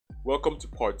Welcome to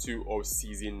part 2 of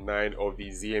season 9 of the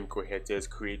ZM Cohetes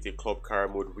Create a Club Career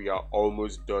Mode. We are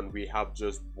almost done. We have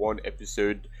just one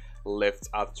episode left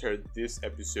after this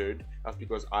episode. That's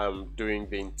because I'm doing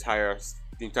the entire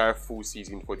full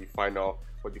season for the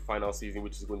final season,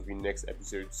 which is going to be next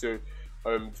episode. So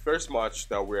the first match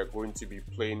that we're going to be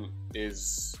playing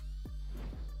is,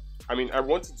 I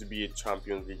want it to be a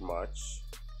Champions League match,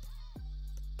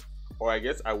 or I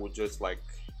guess I would just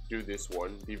do this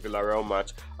one, the Villarreal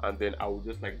match, and then I will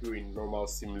just do a normal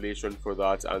simulation for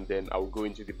that, and then I will go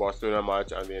into the Barcelona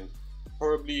match, and then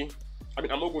probably, I'm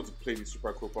not going to play the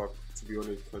Super Copa, to be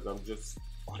honest, because I'm just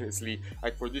honestly,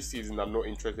 for this season, I'm not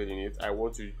interested in it.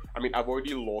 I've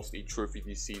already lost a trophy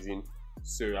this season,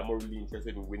 so I'm not really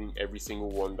interested in winning every single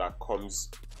one that comes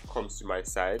to my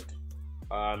side.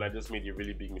 And I just made a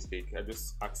really big mistake. I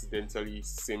just accidentally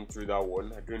simmed through that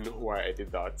one. I don't know why I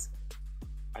did that.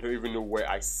 I don't even know where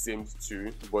I simmed to,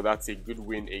 but that's a good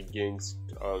win against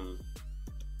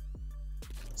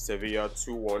Sevilla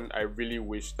 2-1. I really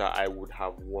wish that I would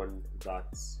have won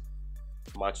that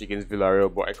match against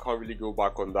Villarreal, but I can't really go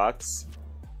back on that.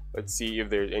 Let's see if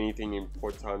there's anything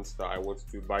important that I want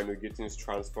to do. Bino Gittins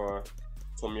transfer.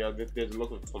 Tomiyasu, there's a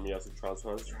lot of Tomiyasu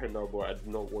transfers right now, but I do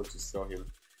not want to sell him.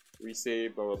 Rise,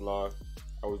 blah blah blah.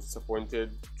 I was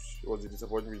disappointed. It was a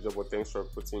disappointing result, but thanks for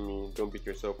putting me. Don't beat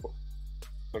yourself up.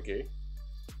 Okay,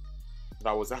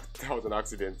 that was an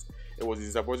accident. It was a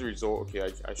disappointing result. Okay,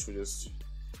 I should just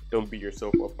don't beat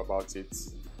yourself up about it.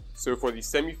 So for the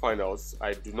semi-finals,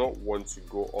 I do not want to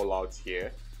go all out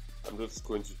here. I'm just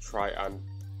going to try and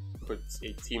put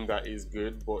a team that is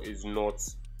good but is not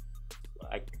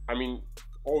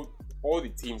all the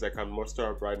teams I can muster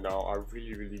up right now are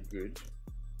really good.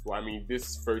 Well,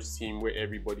 this first team where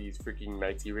everybody is freaking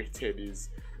 90 rated is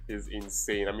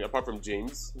insane. Apart from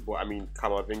James, but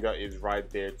Kamavinga is right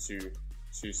there to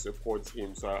support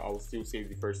him, so I'll still say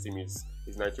the first team is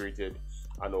 90 rated.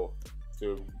 I know.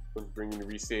 So let's bring in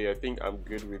Rise. I think I'm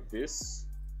good with this.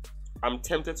 I'm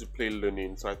tempted to play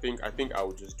Lunin, so I think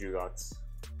I'll just do that.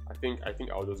 I think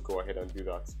I'll just go ahead and do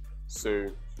that. So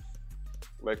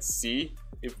let's see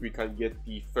if we can get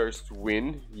the first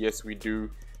win. Yes, we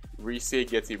do. Rise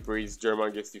gets a brace.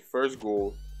 German gets the first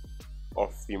goal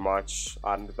of the match,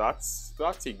 and that's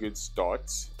a good start.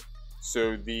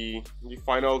 So the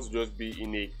finals will just be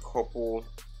in a couple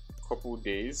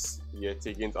days yet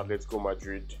against Atletico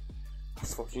Madrid,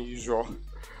 as fucking usual,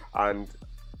 and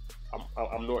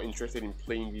I'm not interested in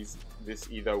playing this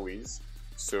either ways,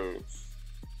 so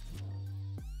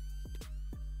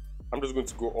I'm just going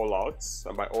to go all out.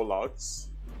 And by all out,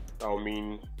 that'll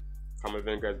mean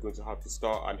Kamavinga is going to have to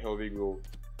start, and Helvig will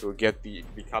get the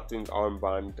captain's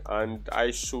armband, and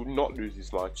I should not lose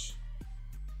this match.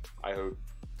 I hope.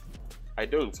 I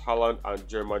don't. Haaland and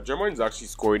German is actually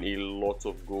scoring a lot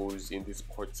of goals in this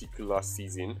particular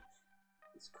season.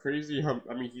 It's crazy.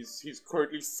 He's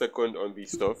currently second on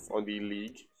the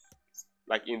league,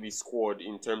 in the squad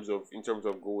in terms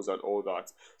of goals and all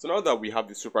that. So now that we have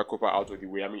the Super Copa out of the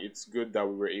way, it's good that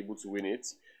we were able to win it.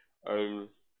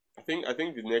 I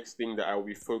think the next thing that I will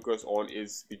be focused on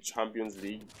is the Champions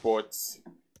League, but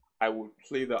I will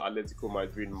play the Atletico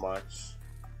Madrid match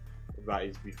that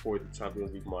is before the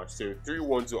Champions League match. So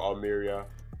 3-1 to Almeria,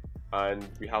 and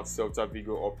we have Celta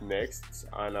Vigo up next,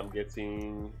 and I'm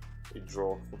getting a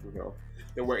draw. Fucking hell.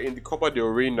 Then we're in the Copa del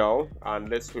Rey now, and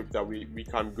let's hope that we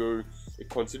can go a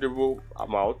considerable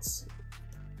amount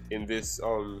in this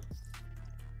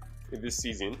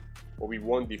season. But we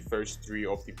won the first 3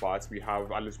 of the parts. We have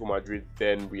Atletico Madrid,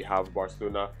 then we have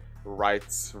Barcelona right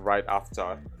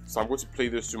after. So I'm going to play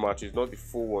those 2 matches, not the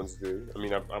full ones though.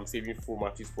 I'm saving full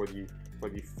matches for the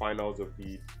finals of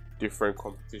the different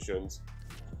competitions.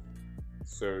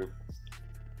 So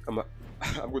I'm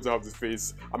going to have to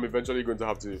face. I'm eventually going to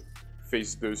have to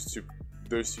face those two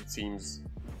teams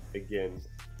again.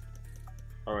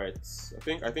 All right. I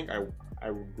think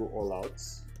I would go all out.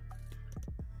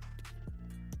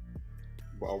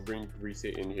 But I'll bring Rise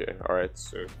in here. Alright,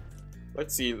 so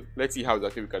let's see how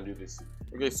exactly we can do this.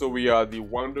 Okay, so we are the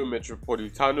Wando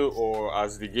Metropolitano, or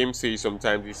as the game says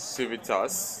sometimes, the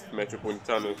Civitas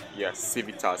Metropolitano. Yeah,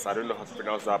 Civitas. I don't know how to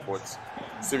pronounce that, but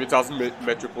Civitas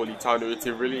Metropolitano. It's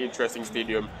a really interesting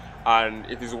stadium, and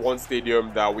it is one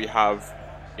stadium that we have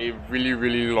a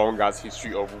really long ass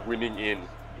history of winning in.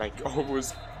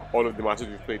 Almost all of the matches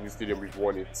we've played in this stadium, we've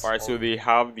won it. Alright, so they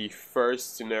have the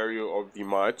first scenario of the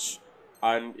match,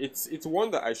 and it's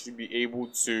one that I should be able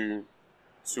to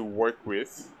work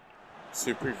with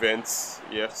to prevent.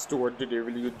 Yes, Stewart did a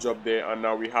really good job there, and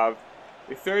now we have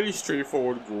a fairly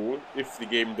straightforward goal if the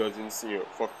game doesn't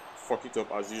fuck it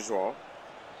up as usual.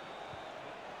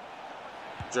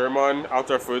 German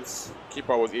outer foot.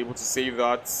 Keeper was able to save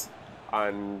that,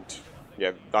 and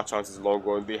yeah, that chance is long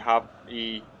gone. They have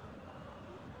a.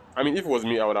 I mean, if it was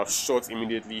me, I would have shot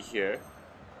immediately here.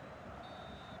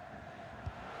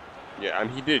 Yeah,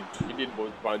 and he did. He did,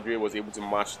 but Bandre was able to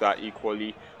match that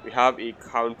equally. We have a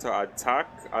counter attack,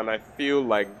 and I feel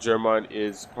like German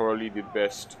is probably the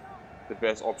best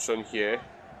option here.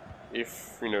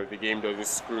 If you know the game doesn't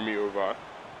screw me over.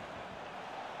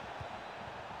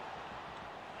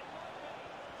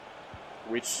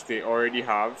 Which they already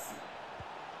have.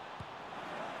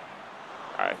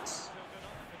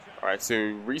 Alright, so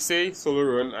Rise, solo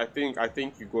run, I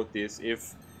think you got this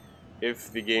if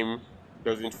the game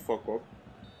doesn't fuck up.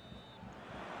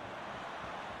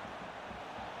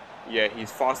 Yeah,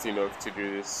 he's fast enough to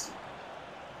do this.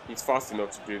 He's fast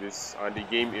enough to do this, and the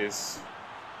game is.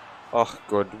 Oh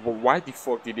god, why the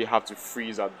fuck did they have to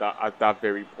freeze at that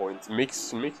very point?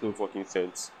 Makes no fucking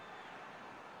sense.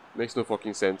 Makes no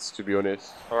fucking sense, to be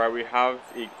honest. Alright, we have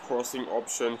a crossing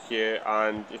option here,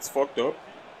 and it's fucked up.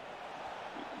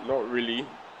 Not really.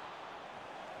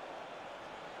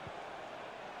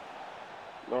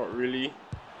 Not really.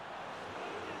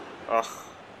 Ugh.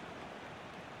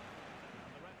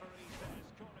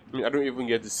 I mean, I don't even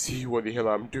get to see what the hell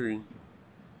I'm doing.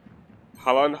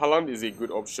 Haaland is a good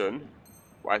option.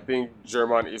 But I think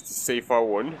German is the safer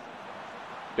one.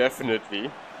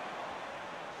 Definitely.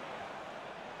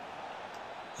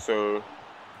 So,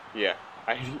 yeah,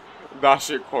 that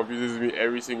shit confuses me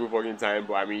every single fucking time,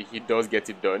 but I mean, he does get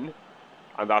it done,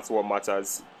 and that's what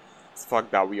matters. It's the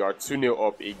fact that we are 2-0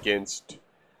 up against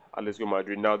Atletico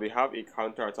Madrid. Now, they have a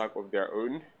counter-attack of their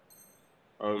own.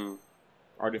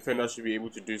 Our defenders should be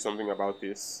able to do something about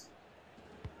this.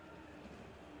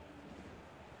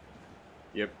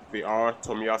 Yep, they are.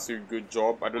 Tomiyasu, good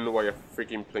job. I don't know why you're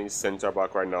freaking playing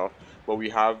centre-back right now, but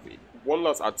we have one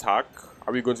last attack.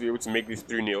 Are we going to be able to make this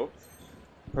 3-0?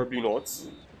 Probably not.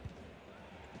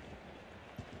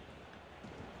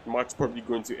 The match probably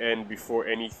going to end before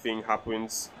anything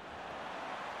happens.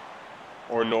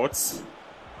 Or not.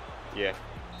 Yeah.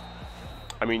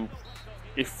 I mean,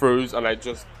 it froze and I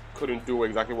just couldn't do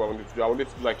exactly what I wanted to do. I wanted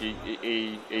to do like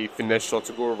a finesse shot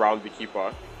to go around the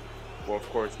keeper. But of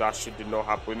course, that shit did not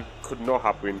happen. Could not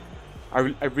happen. I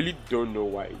really don't know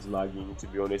why it's lagging, to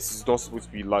be honest. It's not supposed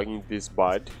to be lagging this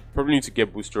bad. Probably need to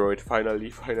get Boosteroid.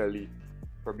 Finally.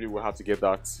 Probably will have to get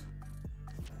that.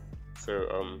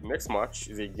 So, next match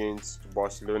is against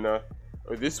Barcelona.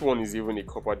 This one is even a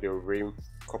Copa del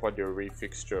Rey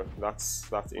fixture.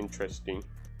 That's interesting.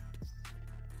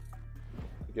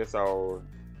 I guess I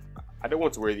don't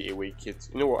want to wear the away kit.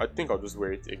 You know what? I think I'll just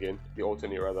wear it again. The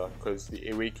alternate rather, because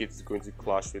the away kit is going to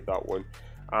clash with that one.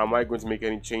 Am I going to make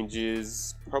any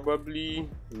changes? Probably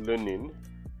Lenin.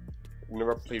 I've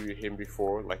never played with him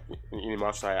before, like in a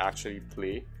match that I actually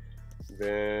play.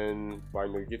 Then by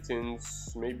no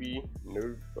Gittins, maybe.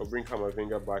 No, I'll bring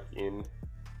Kamavinga back in.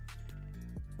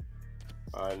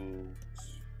 And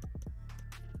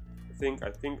I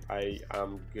think I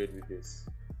am good with this.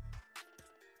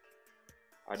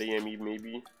 Adeyemi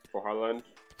maybe for Haaland,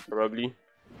 probably.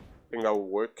 I think that will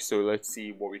work. So let's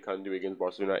see what we can do against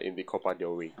Barcelona in the Copa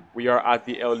del Rey. We are at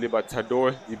the El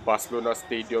Libertador, the Barcelona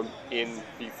stadium in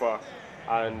FIFA,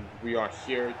 and we are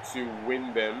here to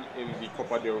win them in the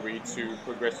Copa del Rey to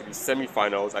progress to the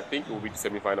semi-finals. I think it will be the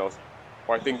semi-finals,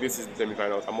 or I think this is the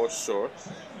semi-finals. I'm not sure.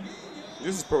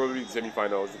 This is probably the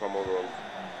semi-finals if I'm not wrong.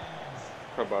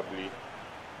 Probably.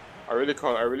 I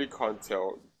really can't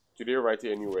tell. Do they write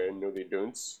it anywhere? No, they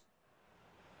don't.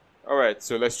 Alright,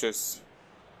 so let's just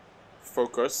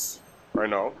focus right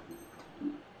now.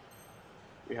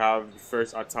 We have the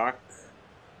first attack,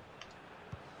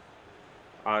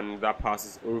 and that pass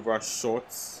is over short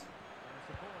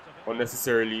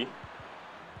unnecessarily,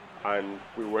 and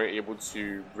we weren't able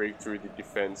to break through the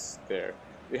defense there.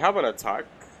 They have an attack.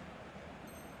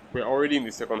 We're already in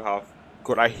the second half.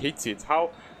 God, I hate it.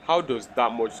 How does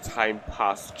that much time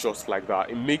pass just like that?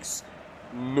 It makes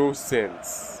no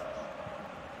sense.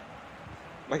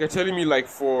 Like, you're telling me, like,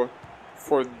 for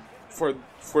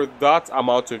that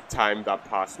amount of time that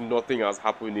passed, nothing has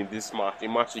happened in this match. A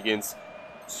match against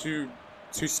two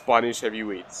Spanish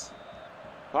heavyweights.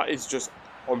 That is just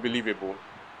unbelievable.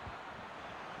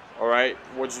 Alright,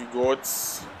 what you got?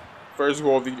 First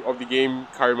goal of the game,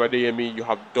 Karim Adeyemi. You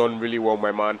have done really well,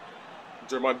 my man.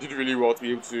 German did really well to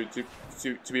be able to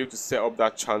be able to set up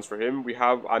that chance for him. We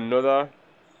have another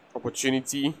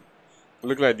opportunity.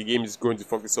 Looking like the game is going to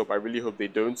fuck this up. I really hope they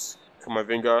don't.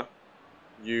 Kamavinga,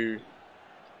 you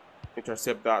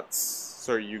intercept that.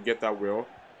 Sorry, you get that well.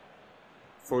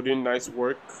 Foden, nice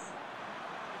work.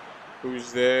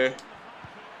 Who's there?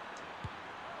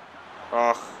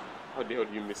 Ah, how the hell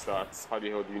do you miss that? How the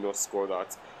hell do you not score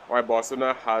that? Alright,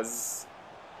 Barcelona has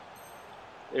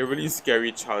a really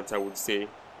scary chance, I would say.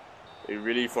 A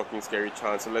really fucking scary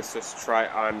chance. So let's just try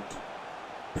and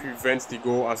prevent the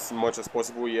goal as much as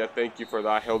possible. Yeah, thank you for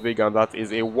that, Helvig, and that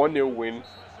is a 1-0 win.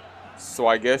 So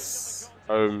I guess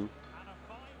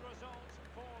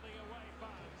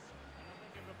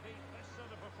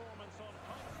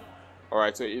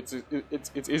alright, so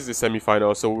it is the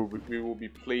semi-final, so we will be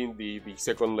playing the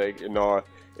second leg in our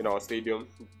stadium,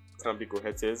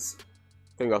 Cohetes.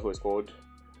 I think that's what it's called.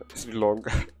 It's long.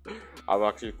 I've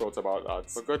actually thought about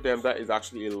that. But goddamn, that is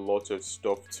actually a lot of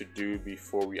stuff to do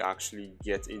before we actually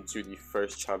get into the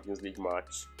first Champions League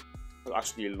match. Well,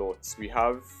 actually a lot. We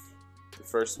have the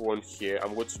first one here.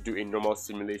 I'm going to do a normal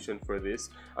simulation for this,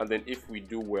 and then if we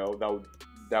do well,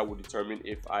 that would determine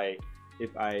if I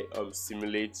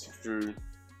simulate through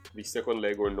the second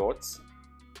leg or not.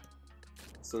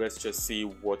 So let's just see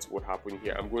what would happen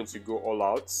here. I'm going to go all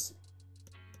out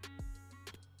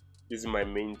using my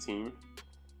main team,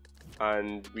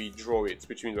 and we draw it,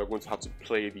 which means we're going to have to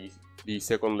play the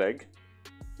second leg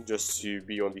just to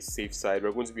be on the safe side.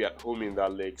 We're going to be at home in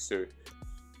that leg, so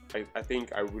I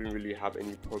think I wouldn't really have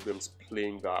any problems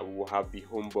playing that. We will have the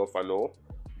home buff and all.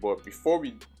 But before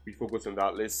we focus on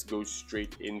that, let's go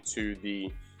straight into the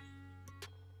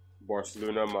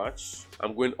Barcelona match.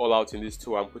 I'm going all out in this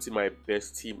too. I'm putting my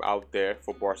best team out there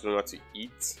for Barcelona to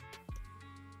eat,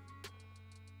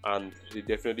 and they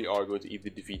definitely are going to eat the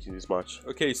defeat in this match.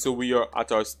 Okay, so we are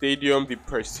at our stadium, the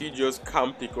prestigious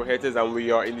Camp de Cohetes, and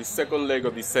we are in the second leg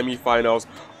of the semi-finals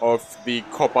of the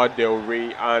Copa del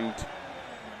Rey. And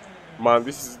man,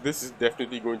 this is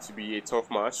definitely going to be a tough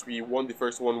match. We won the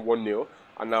first one 1-0,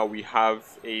 and now we have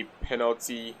a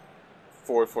penalty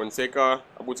for Fonseca.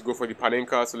 I'm going to go for the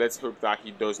Panenka, so let's hope that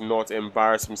he does not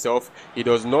embarrass himself. He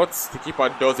does not. The keeper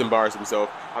does embarrass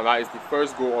himself, and that is the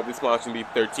first goal of this match in the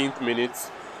 13th minute,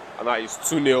 and that is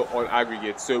 2-0 on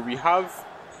aggregate. So we have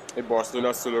a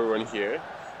Barcelona solo run here.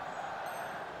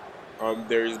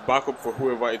 There is backup for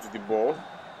whoever is the ball,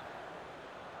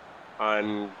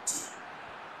 and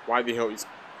why the hell is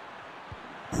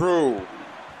bro?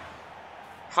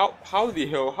 How the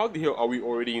hell are we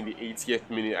already in the 80th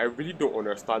minute? I really don't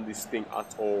understand this thing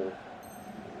at all.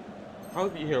 How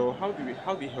the hell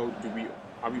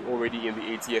are we already in the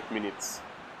 80th minute?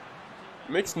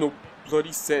 Makes no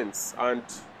bloody sense, and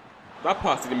that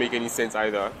pass didn't make any sense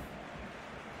either.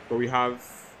 But we have,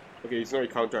 okay, it's not a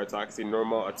counter attack, it's a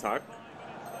normal attack,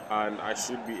 and I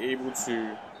should be able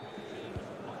to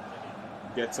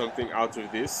get something out of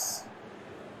this.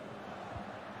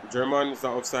 German, is that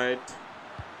offside?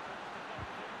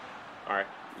 Alright,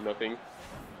 nothing.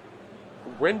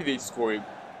 When did they score it?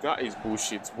 That is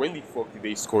bullshit. When the fuck did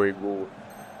they score a goal?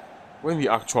 When the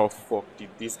actual fuck did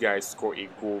these guys score a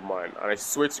goal, man? And I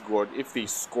swear to God, if they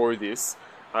score this,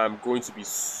 I'm going to be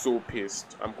so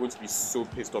pissed. I'm going to be so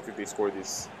pissed off if they score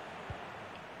this.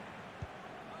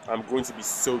 I'm going to be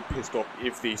so pissed off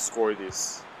if they score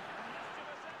this.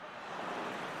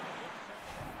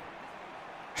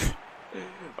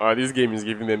 This game is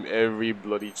giving them every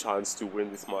bloody chance to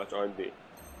win this match, aren't they?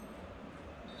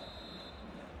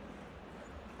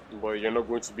 But you're not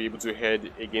going to be able to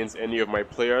head against any of my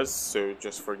players, so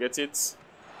just forget it.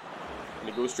 And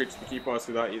they go straight to the keeper,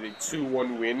 so that is a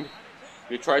 2-1 win.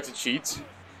 They tried to cheat.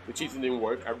 The cheating didn't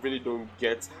work. I really don't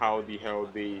get how the hell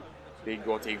they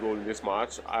got a goal in this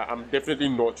match. I'm definitely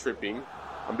not tripping.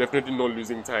 I'm definitely not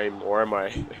losing time, or am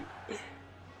I?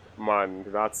 Man,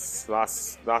 that's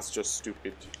just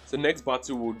stupid. So next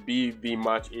battle would be the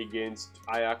match against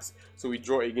Ajax. So we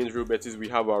draw against Real Betis. We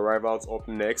have our rivals up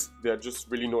next. They're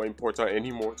just really not important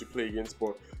anymore to play against,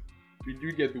 but we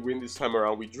do get the win this time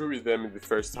around. We drew with them in the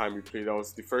first time we played. That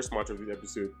was the first match of this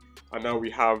episode, and now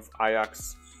we have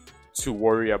Ajax to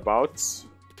worry about.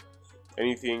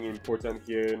 Anything important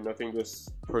here? Nothing,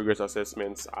 just progress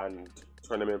assessments and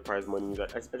tournament prize money.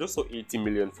 I just saw 80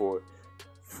 million for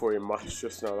a match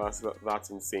just now. That's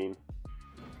insane.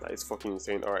 That is fucking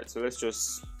insane. Alright, so let's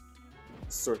just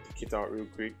sort the kit out real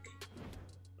quick.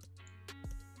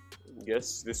 I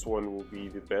guess this one will be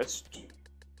the best.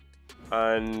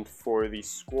 And for the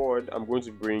squad, I'm going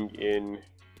to bring in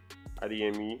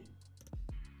Adeyemi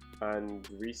and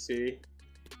Rise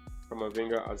from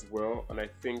Avenga as well, and I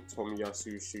think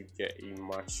Tomiyasu should get a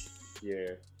match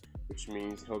here, which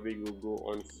means Helvig will go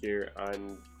on here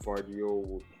and Vardio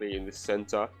will play in the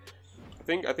center. I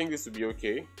think this will be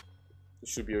okay. It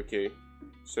should be okay.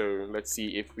 So let's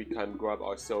see if we can grab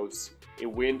ourselves a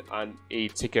win and a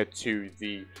ticket to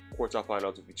the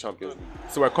quarterfinals of the Champions League.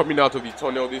 So we're coming out of the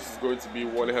tunnel. This is going to be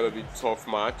one hell of a tough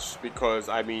match because,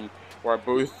 I mean, we're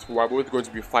both going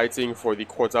to be fighting for the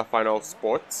quarterfinal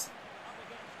spot.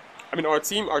 I mean, our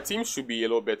team should be a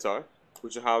lot better.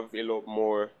 We should have a lot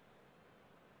more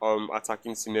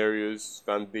attacking scenarios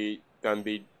than they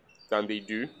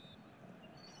do.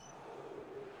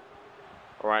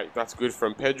 All right, that's good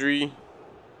from Pedri.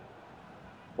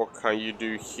 What can you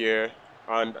do here?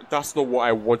 And that's not what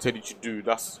I wanted it to do.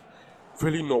 That's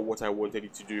really not what I wanted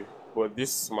it to do. But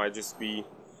this might just be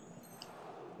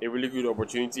a really good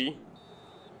opportunity.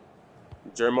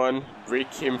 German,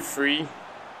 break him free.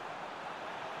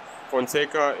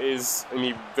 Fonseca is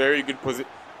in a very good position.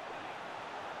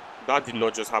 That did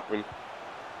not just happen.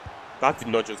 That did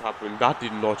not just happen. That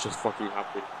did not just fucking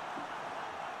happen.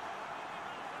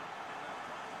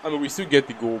 I mean, we still get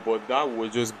the goal, but that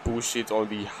was just bullshit on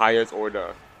the highest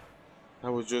order.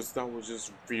 That was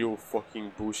just real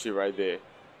fucking bullshit right there.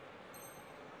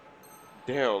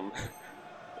 Damn.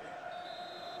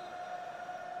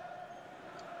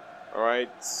 Alright,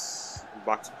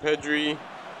 back to Pedri.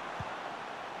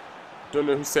 Don't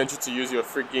know who sent you to use your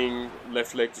freaking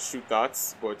left leg to shoot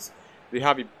that, but they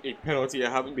have a penalty. I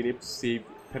haven't been able to save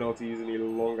penalties in a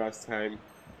long ass time.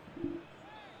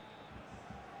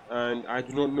 And I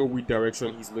do not know which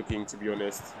direction he's looking, to be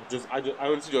honest. I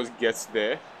honestly just get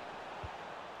there.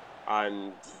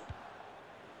 And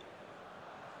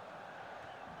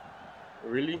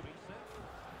really?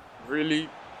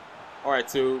 Alright,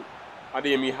 so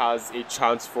Adeyemi has a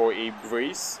chance for a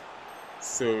brace.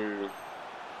 So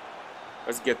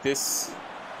let's get this.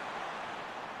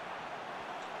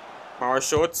 Power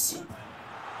shots.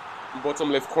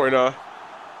 Bottom left corner.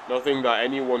 Nothing that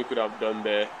anyone could have done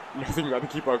there. Nothing that the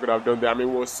keeper could have done there. I mean,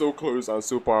 it was so close and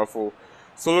so powerful.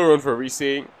 Solo run for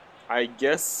Rice. I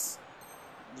guess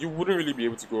you wouldn't really be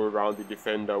able to go around the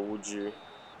defender, would you?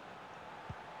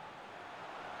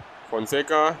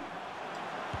 Fonseca.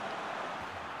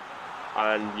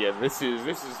 And yeah, this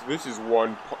is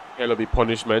one hell of a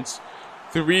punishment.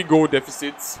 3 goal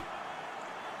deficits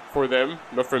for them,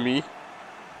 not for me.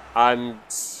 And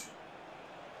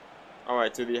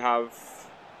alright, so they have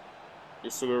a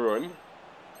solo run.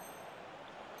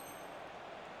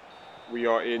 We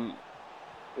are in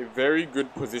a very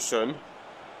good position.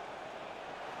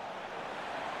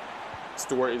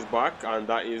 Stewart is back, and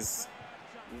that is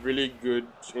really good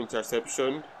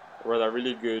interception, or rather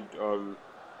really good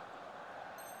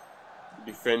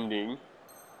defending.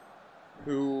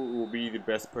 Who will be the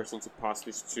best person to pass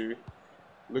this to?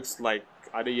 Looks like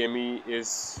Adeyemi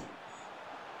is...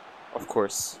 Of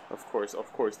course,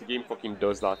 the game fucking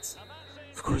does that.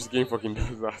 Of course, the game fucking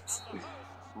does that.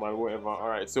 Man, whatever.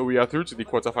 Alright, so we are through to the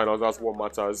quarterfinals. That's what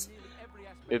matters.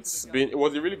 It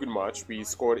was a really good match. We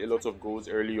scored a lot of goals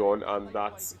early on, and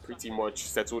that pretty much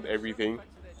settled everything.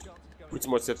 Pretty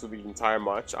much settled the entire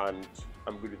match, and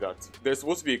I'm good with that. There's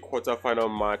supposed to be a quarterfinal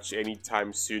match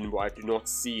anytime soon, but I do not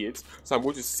see it. So I'm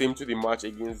going to sim to the match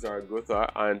against Zaragoza,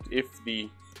 and if the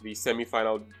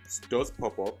semi-final does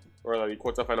pop up, or the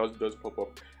quarterfinals does pop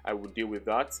up, I will deal with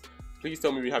that. Please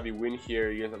tell me we have a win here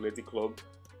against Athletic Club.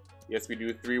 Yes, we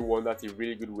do 3-1. That's a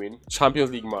really good win.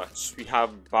 Champions League match. We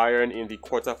have Bayern in the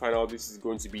quarterfinal. This is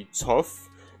going to be tough,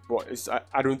 but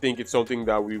I don't think it's something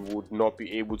that we would not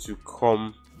be able to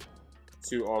come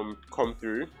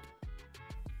through.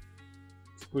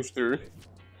 Push through.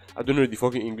 I don't know the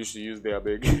fucking English to use there,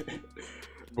 big.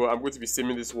 But I'm going to be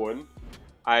simming this one.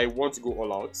 I want to go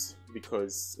all out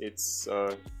because it's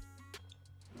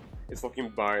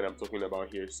fucking Bayern I'm talking about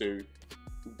here. So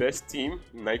best team,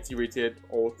 90 rated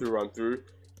all through and through.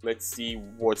 Let's see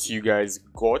what you guys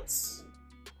got.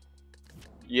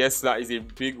 Yes, that is a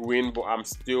big win, but I'm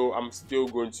still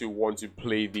going to want to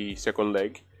play the second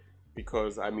leg,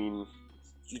 because I mean,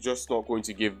 you're just not going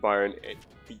to give Bayern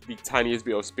the tiniest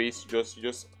bit of space. You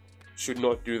just should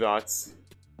not do that.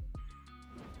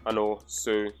 I know.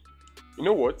 So you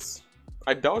know what?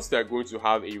 I doubt they're going to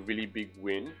have a really big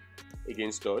win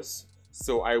against us.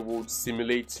 So I would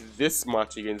simulate this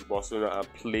match against Barcelona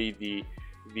and play the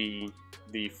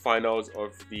finals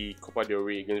of the Copa del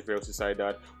Rey against Real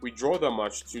Sociedad. We draw the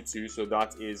match 2-2, so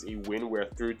that is a win. We're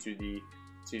through to the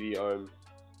to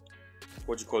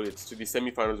the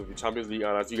semi-finals of the Champions League.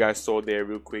 And as you guys saw there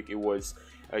real quick, it was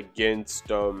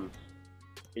against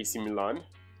AC Milan.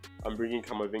 I'm bringing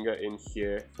Kamavinga in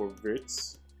here for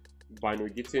Wirtz. Bino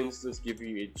Gittins, let's give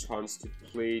you a chance to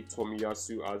play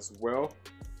Tomiyasu as well,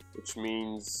 which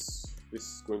means this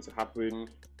is going to happen.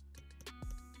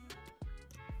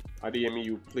 Adeyemi,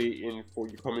 you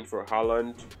come in for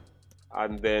Haaland,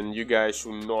 and then you guys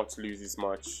should not lose this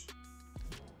match.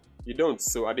 You don't.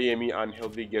 So Adeyemi and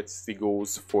Helvi gets the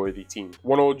goals for the team.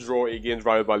 1-1 draw against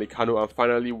Rayo Vallecano, and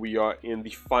finally we are in the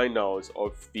finals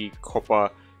of the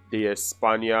Copa de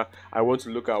España. I want to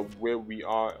look at where we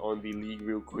are on the league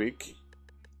real quick.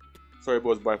 Sorry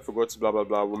boss, but I forgot to blah blah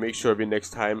blah. We'll make sure of it next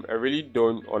time. I really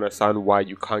don't understand why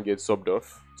you can't get subbed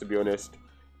off, to be honest.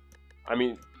 I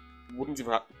mean, wouldn't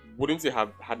it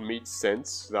have had made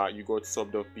sense that you got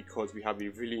subbed off because we have a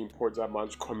really important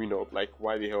match coming up? Like,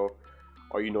 why the hell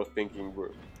are you not thinking, bro?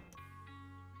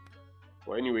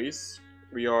 Well, anyways,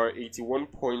 we are 81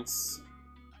 points,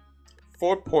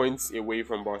 4 points away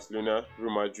from Barcelona.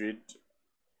 Real Madrid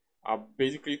are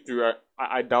basically through.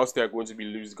 I doubt they are going to be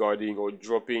loose guarding or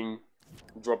dropping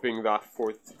that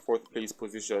fourth place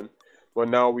position. But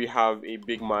now we have a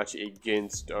big match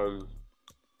against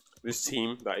this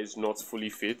team that is not fully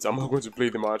fit. I'm not going to play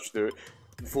the match, the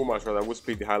full match, but I will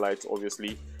play the highlights,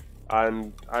 obviously.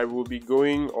 And I will be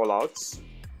going all out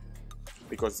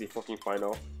because it's a fucking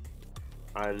final.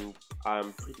 And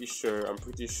I'm pretty sure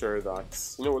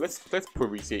that, you know, let's put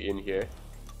Rise in here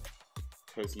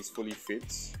because he's fully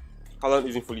fit. Haaland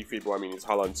isn't fully fit, but I mean it's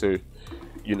Haaland, so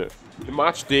you know. The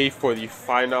match day for the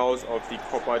finals of the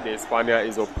Copa de España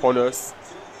is upon us,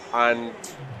 and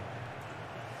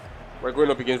we're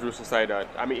going up against Real Sociedad.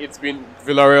 I mean, it's been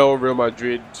Villarreal, Real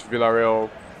Madrid, Villarreal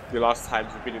the last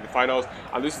times we've been in the finals,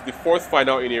 and this is the 4th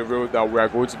final in a row that we are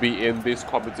going to be in this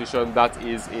competition. That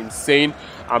is insane.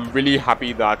 I'm really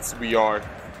happy that we are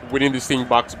winning this thing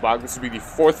back to back. This will be the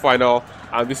 4th final,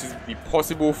 and this is the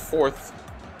possible 4th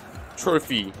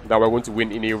trophy that we're going to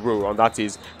win in a row, and that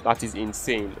is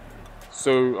insane.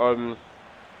 So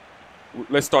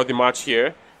let's start the match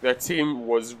here. Their team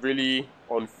was really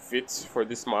unfit for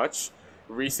this match.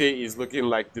 Rise is looking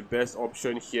like the best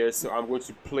option here, so I'm going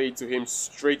to play to him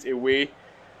straight away,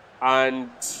 and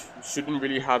shouldn't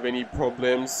really have any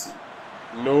problems.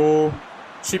 No,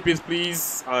 chip it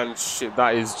please, and shit,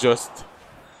 that is just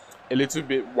a little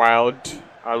bit wild,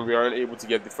 and we aren't able to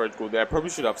get the first goal there. I probably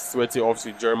should have sweat it off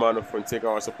to German or Fonseca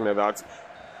or something like that.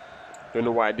 Don't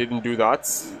know why I didn't do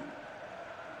that.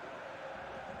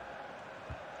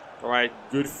 Alright,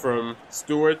 good from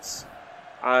Stewart.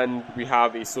 And we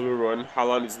have a solo run.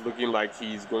 Haaland is looking like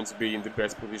he's going to be in the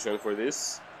best position for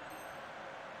this.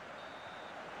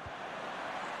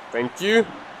 Thank you.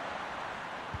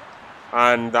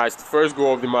 And that's the first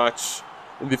goal of the match.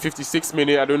 In the 56th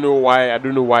minute, I don't know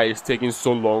why it's taking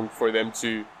so long for them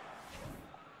to.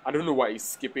 I don't know why it's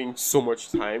skipping so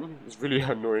much time. It's really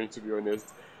annoying, to be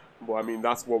honest. But I mean,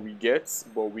 that's what we get.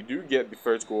 But we do get the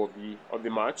first goal of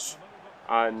the match,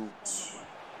 and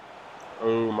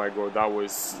oh my god, that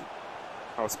was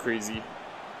crazy.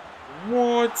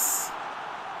 What?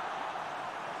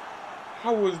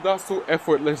 How was that so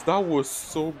effortless? That was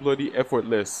so bloody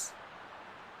effortless.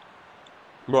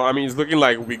 Well, I mean, it's looking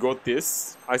like we got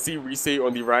this. I see Rise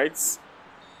on the right.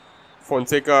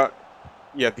 Fonseca,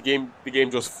 yeah, the game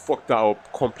just fucked that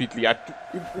up completely. It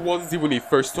wasn't even a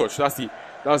first touch. That's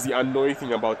the annoying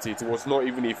thing about it. It was not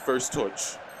even a first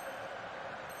touch.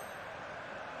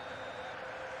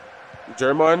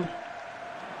 German,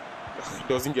 he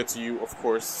doesn't get to you, of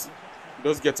course. He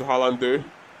does get to Haaland though,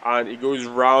 and it goes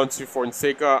round to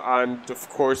Fonseca, and of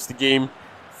course the game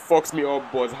fucks me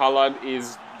up. But Haaland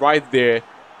is right there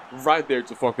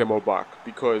to fuck them all back,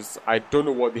 because I don't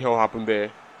know what the hell happened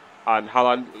there, and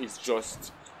Haaland is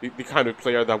just the kind of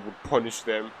player that would punish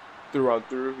them through and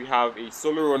through. We have a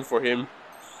solo run for him,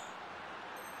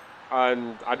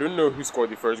 and I don't know who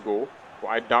scored the first goal, but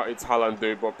I doubt it's Haaland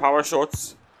there. But power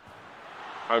shots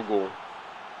and goal.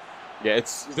 Yeah,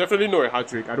 it's definitely not a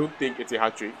hat-trick. I don't think it's a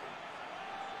hat-trick.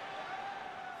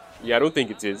 Yeah, I don't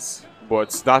think it is.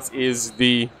 But that is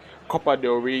the Copa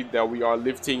del Rey that we are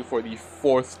lifting for the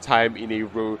 4th time in a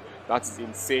row. That is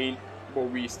insane. But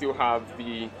we still have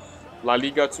the La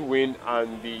Liga to win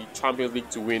and the Champions League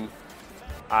to win.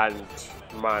 And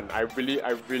man, I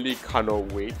really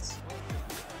cannot wait.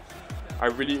 I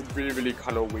really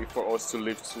cannot wait for us to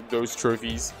lift those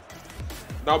trophies.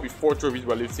 That'll be 4 trophies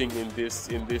we're lifting in this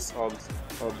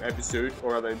episode,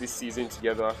 or rather in this season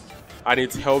together. And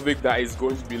it's Helvig that is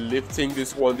going to be lifting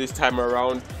this one this time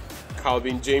around.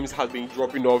 Calvin James has been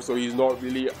dropping off, so he's not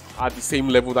really at the same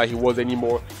level that he was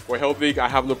anymore. For Helvig, I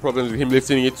have no problems with him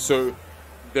lifting it. So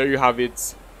there you have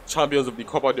it. Champions of the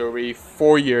Copa del Rey,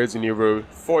 4 years in a row,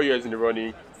 4 years in the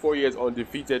running, 4 years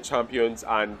undefeated champions,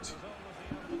 and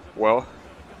well,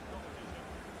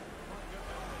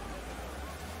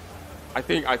 I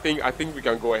think we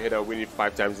can go ahead and win it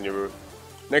 5 times in a row.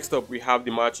 Next up, we have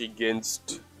the match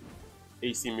against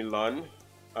AC Milan,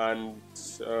 and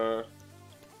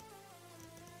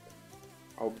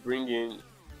I'll bring in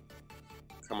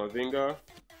Kamavinga,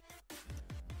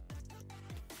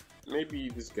 maybe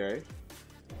this guy,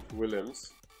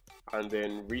 Williams, and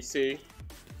then Reese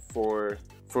for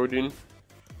Foden.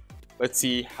 Let's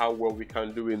see how well we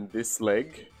can do in this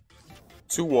leg.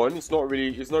 2-1. It's not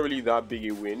really that big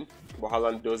a win, but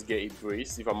Haaland does get a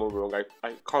brace. If I'm not wrong,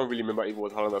 I can't really remember if it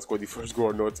was Haaland that scored the first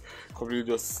goal or not.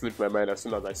 Completely just slipped my mind as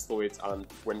soon as I saw it and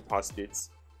went past it.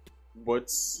 But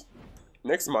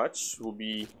next match will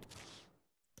be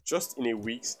just in a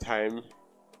week's time.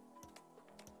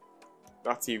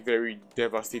 That's a very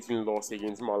devastating loss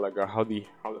against Malaga. How the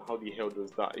hell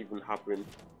does that even happen?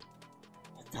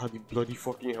 How the bloody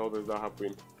fucking hell does that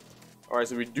happen? Alright,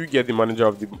 so we do get the manager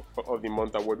of the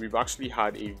month award. We've actually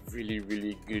had a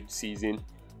really good season.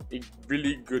 A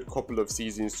really good couple of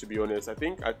seasons, to be honest. I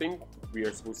think we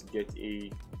are supposed to get a...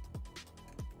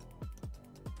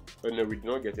 Oh no, we did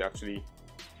not get it actually.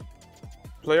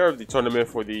 Player of the tournament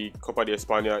for the Copa de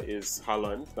España is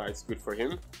Haaland. That is good for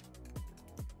him.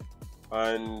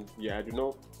 And yeah, they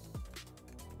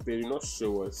do not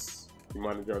show us the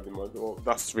manager of the month. Well,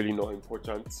 that's really not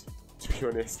important, to be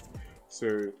honest.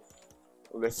 So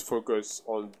let's focus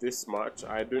on this match.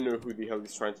 I don't know who the hell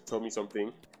is trying to tell me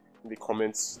something in the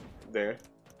comments there.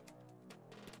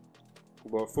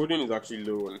 But Foden is actually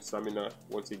low on stamina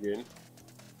once again.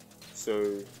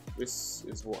 So this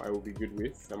is what I will be good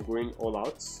with. I'm going all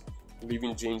out,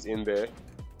 leaving James in there,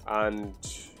 and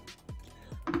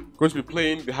going to be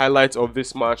playing the highlights of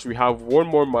this match. We have one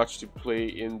more match to play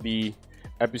in the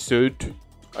episode.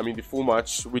 I mean the full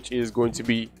match, which is going to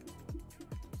be...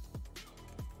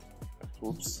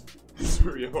 Oops.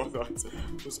 Sorry about that.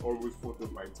 Just almost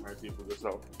photoed my entire table just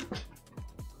now.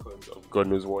 Because of God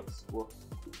knows what.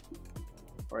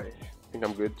 Alright, I think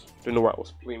I'm good. Don't know why I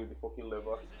was playing with the fucking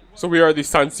lever. So we are at the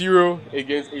San Siro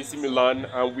against AC Milan,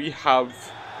 and we have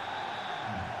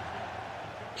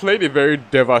played a very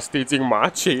devastating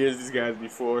match against these guys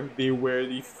before. They were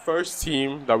the first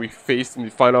team that we faced in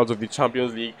the finals of the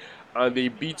Champions League, and they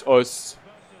beat us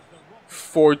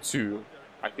 4-2.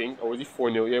 I think, or was it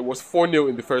 4-0? Yeah, it was 4-0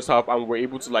 in the first half, and we were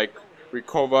able to like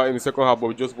recover in the second half, but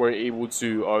we just weren't able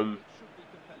to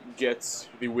get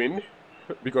the win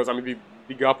because I mean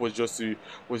the gap was just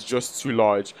too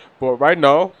large. But right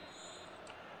now,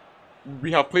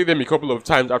 we have played them a couple of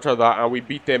times after that, and we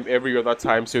beat them every other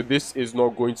time. So this is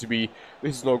not going to be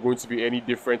any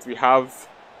different. We have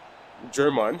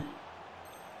German,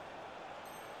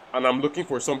 and I'm looking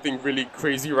for something really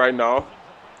crazy right now.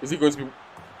 Is it going to be?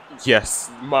 Yes,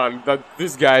 man,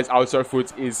 this guy's outer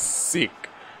foot is sick.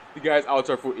 The guy's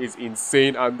outer foot is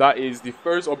insane, and that is the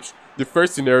first option, the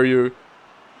first scenario.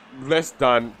 Less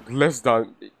than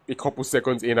a couple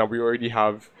seconds in, and we already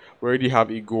have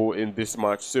a goal in this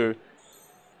match. So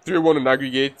 3-1 in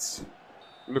aggregate.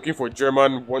 Looking for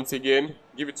German once again.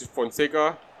 Give it to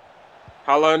Fonseca.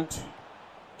 Haaland.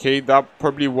 Okay, that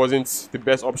probably wasn't the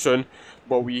best option,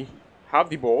 but we have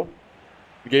the ball.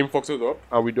 The game fucks us up,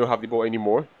 and we don't have the ball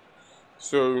anymore.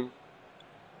 So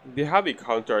they have a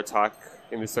counter attack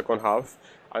in the second half,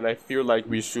 and I feel like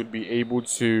we should be able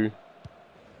to.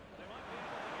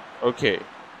 Okay.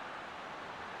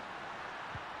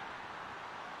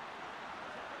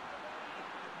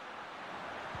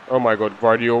 Oh my god,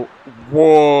 Guardiola.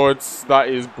 What? That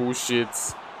is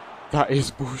bullshit. That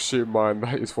is bullshit, man.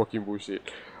 That is fucking bullshit.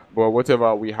 But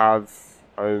whatever, we have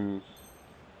a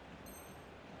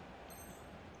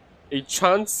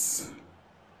chance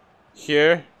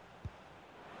here.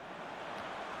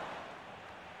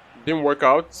 Didn't work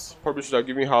out. Probably should have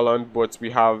given Haaland, but we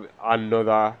have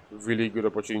another really good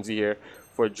opportunity here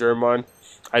for German.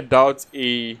 I doubt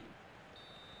okay,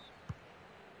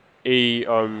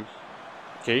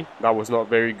 that was not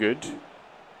very good.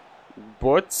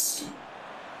 But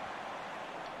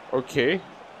okay.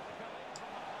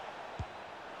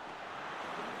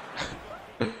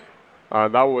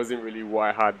 That wasn't really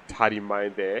what I had in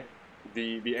mind there.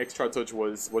 The extra touch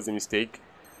was a mistake.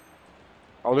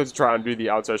 I wanted to try and do the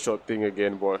outside shot thing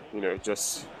again, but you know, it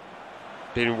just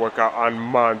didn't work out. And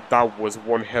man, that was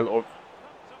one hell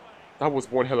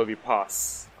of a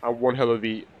pass, and one hell of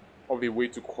a way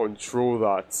to control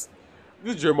that.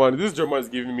 This German is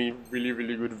giving me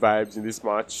really good vibes in this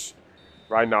match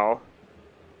right now,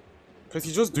 because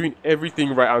he's just doing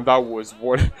everything right, and that was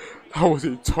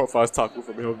a tough ass tackle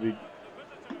from Helvig.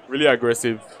 Really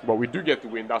aggressive, but we do get the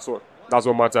win. That's what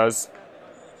matters.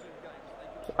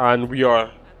 And we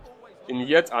are in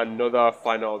yet another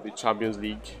final of the Champions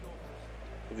League.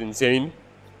 It's insane.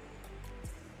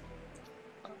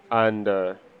 And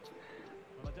I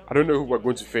don't know who we're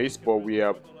going to face, but we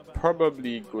are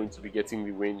probably going to be getting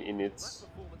the win in it.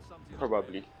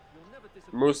 Probably.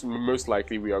 most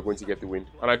likely we are going to get the win.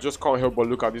 And I just can't help but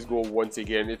look at this goal once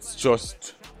again. It's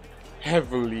just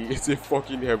heavenly. It's a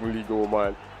fucking heavenly goal,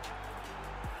 man.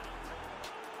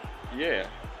 Yeah,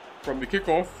 from the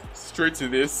kickoff straight to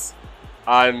this,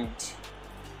 and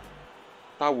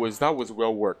that was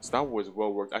well worked. That was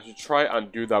well worked. I should try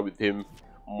and do that with him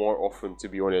more often, to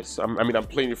be honest. I mean, I'm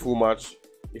playing a full match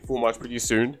pretty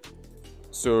soon,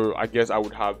 so I guess I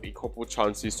would have a couple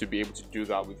chances to be able to do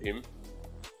that with him.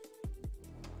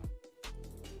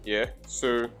 Yeah,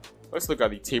 so let's look at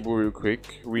the table real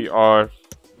quick. We are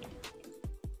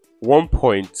 1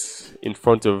 point in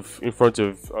front of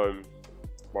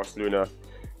Barcelona,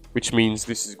 which means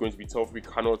this is going to be tough. We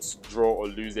cannot draw or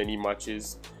lose any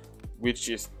matches, which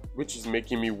is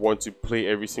making me want to play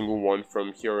every single one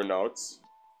from here on out.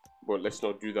 But let's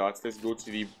not do that. Let's go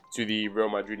to the Real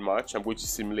Madrid match. I'm going to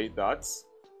simulate that.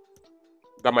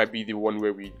 That might be the one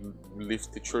where we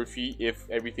lift the trophy if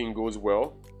everything goes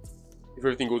well. If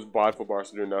everything goes bad for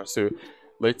Barcelona. So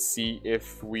let's see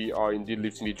if we are indeed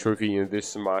lifting the trophy in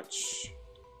this match.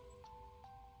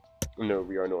 No,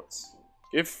 we are not.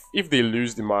 If they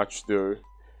lose the match though,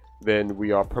 then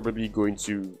we are probably going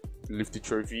to lift the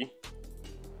trophy.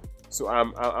 So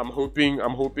I'm hoping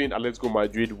Atletico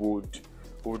Madrid would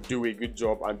do a good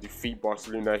job and defeat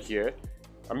Barcelona here.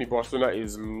 I mean, Barcelona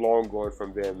is long gone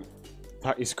from them.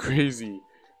 That is crazy.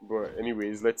 But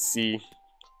anyways, let's see.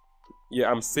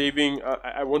 Yeah, I'm saving.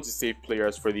 I want to save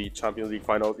players for the Champions League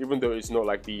finals, even though it's not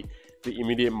like the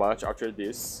immediate match after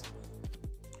this.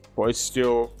 But it's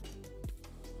still.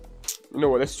 You know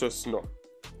what? Let's just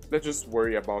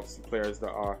worry about the players that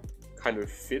are kind of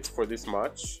fit for this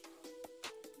match,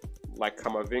 like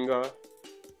Camavinga,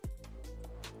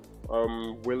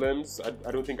 Willems.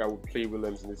 I don't think I would play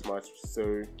Willems in this match.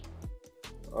 So,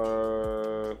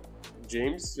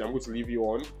 James, I'm going to leave you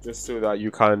on just so that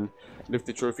you can lift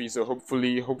the trophy. So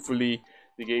hopefully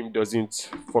the game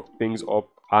doesn't fuck things up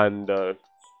and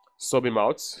sub him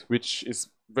out, which is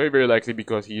very, very likely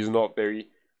because he's not very.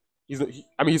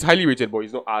 I mean, he's highly rated, but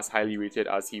he's not as highly rated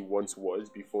as he once was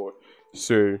before.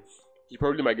 So he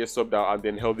probably might get subbed out, and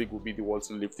then Helvig will be the one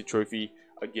to lift the trophy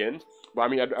again. But I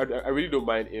mean, I really don't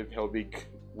mind if Helvig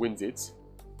wins it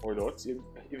or not.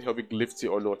 If Helvig lifts it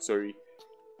or not, sorry.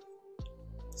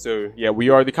 So yeah, we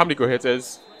are the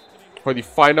Cohetes for the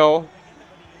final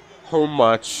home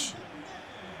match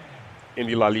in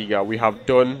the La Liga. We have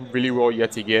done really well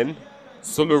yet again.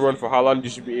 Solo run for Haaland.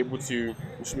 You should be able to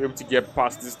get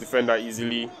past this defender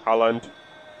easily. Haaland.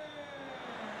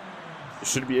 You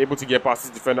should be able to get past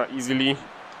this defender easily.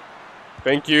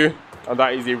 Thank you. And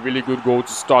that is a really good goal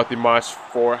to start the match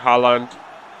for Haaland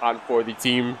and for the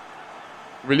team.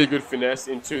 Really good finesse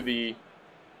into the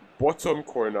bottom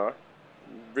corner.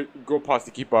 Go past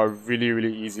the keeper really,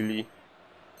 really easily.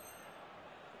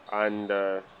 And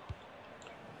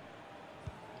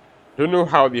don't know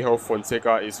how the hell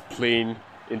Fonseca is playing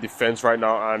in defense right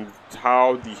now, and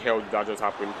how the hell did that just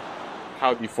happen?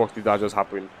 How the fuck did that just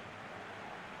happen?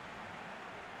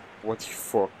 What the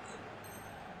fuck?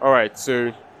 Alright,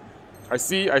 so I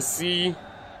see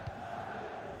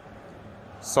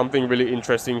something really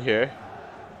interesting here.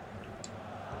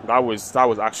 That was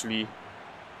actually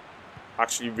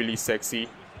really sexy.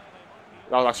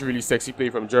 That was actually really sexy play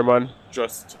from German.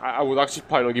 I was actually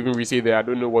planning on giving Riese there. I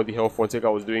don't know what the hell Fonseca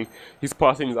was doing. His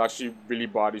passing is actually really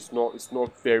bad. It's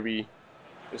not very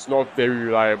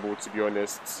reliable, to be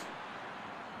honest.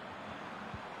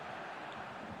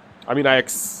 I mean, I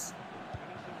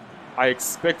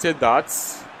expected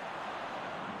that.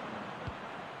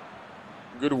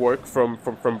 Good work from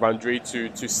Van Dre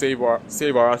to save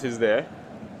our asses there.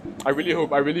 I really hope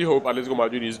Atletico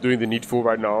Madrid is doing the needful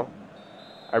right now.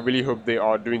 I really hope they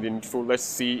are doing the needful. Let's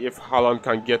see if Haaland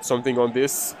can get something on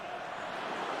this.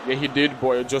 Yeah, he did,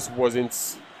 but it just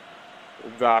wasn't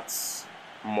that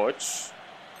much.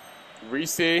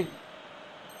 Riese.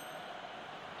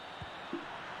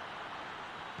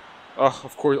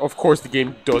 Of course the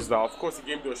game does that. Of course the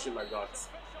game does shit like that.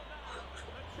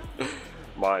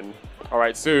 Man.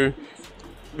 Alright, so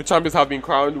the champions have been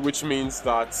crowned, which means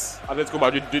that Atletico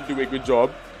Madrid did do a good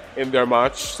job in their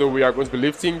match. So we are going to be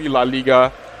lifting the La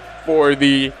Liga for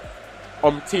the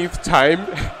umpteenth time.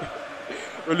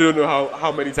 Really don't know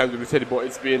how many times we've said it, but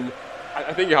it's been.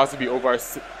 I think it has to be over.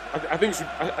 I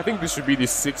think this should be the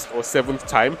 6th or 7th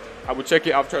time. I will check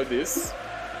it after this.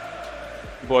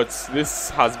 But this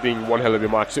has been one hell of a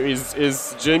match. So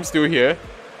is James still here?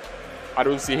 I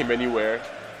don't see him anywhere.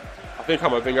 I think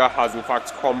Camavinga has in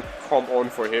fact come on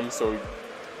for him. So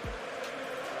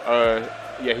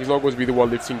yeah, he's not going to be the one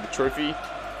lifting the trophy.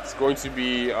 It's going to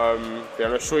be they're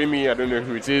not showing me. I don't know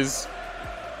who it is.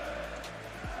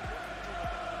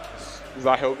 Is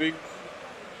that helping?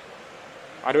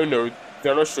 I don't know.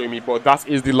 They're not showing me, but that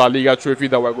is the La Liga trophy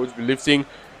that we're going to be lifting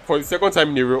for the second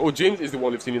time in a row. Oh, James is the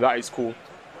one lifting it. That is cool.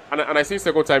 And I say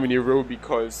second time in a row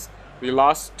because the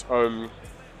last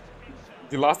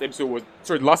episode was,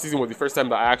 sorry, the last season was the first time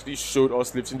that I actually showed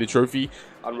us lifting the trophy,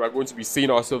 and we're going to be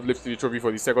seeing ourselves lifting the trophy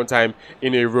for the second time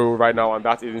in a row right now, and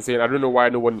that is insane. I don't know why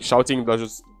no one is shouting. That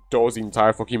just dulls the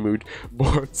entire fucking mood.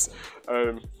 But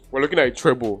we're looking at a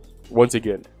treble once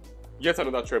again. Yet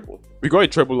another treble. We got a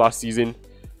treble last season.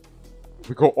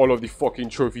 We got all of the fucking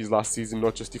trophies last season,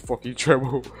 not just the fucking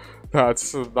treble.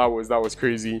 That was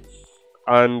crazy.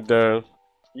 And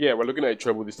yeah, we're looking at a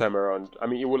treble this time around. I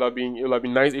mean, it would have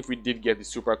been nice if we did get the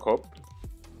Super Cup,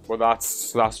 but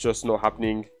that's just not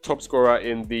happening. Top scorer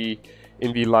in the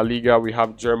La Liga, we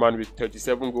have German with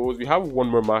 37 goals. We have one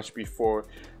more match before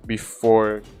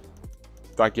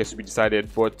that gets to be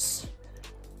decided, but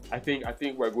I think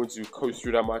we're going to coast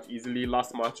through that match easily.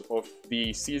 Last match of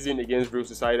the season against Real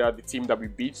Sociedad, the team that we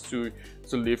beat to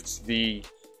lift the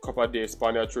Copa de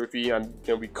España trophy, and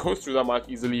then we coast through that match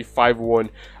easily, 5-1.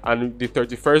 And the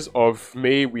 31st of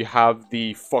May, we have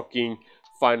the fucking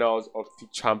finals of the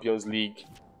Champions League.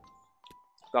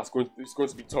 It's going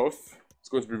to be tough. It's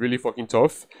going to be really fucking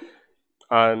tough.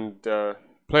 And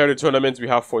player of the tournament, we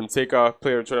have Fonseca.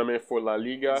 Player of the tournament for La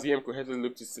Liga, ZM Cohetes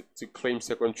look to claim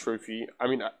second trophy. I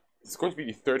mean, it's going to be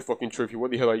the third fucking trophy.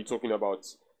 What the hell are you talking about?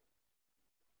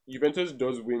 Juventus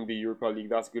does win the Europa League.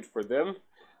 That's good for them.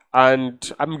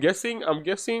 And I'm guessing,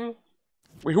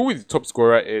 wait, who is the top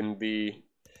scorer in the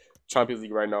Champions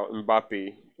League right now?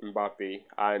 Mbappe,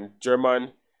 and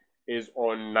German is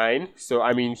on 9. So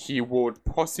I mean, he would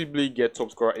possibly get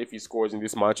top scorer if he scores in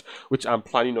this match, which I'm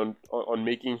planning on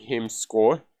making him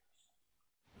score.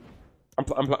 I'm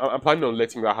planning on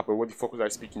letting that happen. What the fuck was I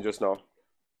speaking just now?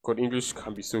 God, English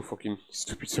can be so fucking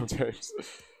stupid sometimes.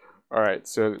 All right,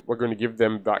 so we're going to give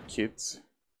them that kit.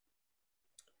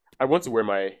 I want to wear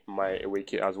my away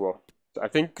kit as well. I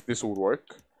think this would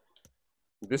work.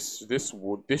 This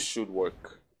should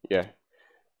work. Yeah.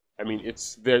 I mean,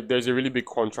 it's there's a really big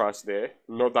contrast there.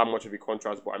 Not that much of a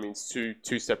contrast, but I mean, it's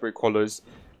two separate colors,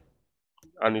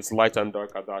 and it's light and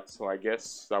dark at that. So I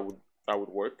guess that would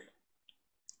work.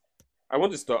 I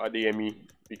want to start at the AME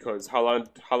because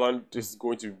Haaland is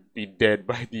going to be dead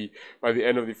by the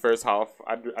end of the first half.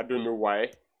 I don't know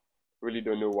why. Really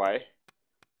don't know why.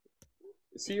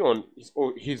 Is he on?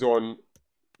 He was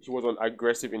on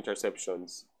aggressive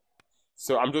interceptions.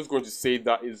 So I'm just going to say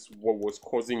that is what was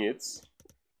causing it.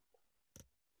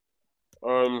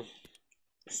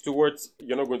 Stuart,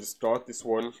 you're not going to start this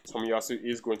one. Tomiyasu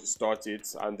is going to start it,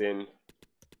 and then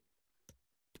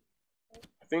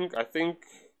I think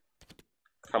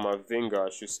Kamavinga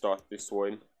should start this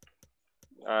one.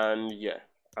 And yeah,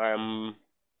 I'm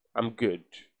good.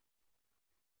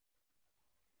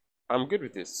 I'm good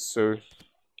with this. So,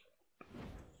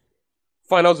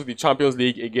 finals of the Champions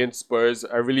League against Spurs.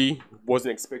 I really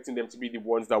wasn't expecting them to be the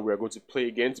ones that we are going to play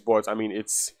against, but I mean,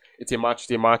 it's a match,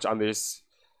 and there's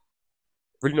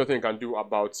really nothing I can do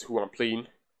about who I'm playing.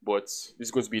 But this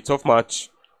is going to be a tough match.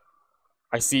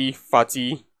 I see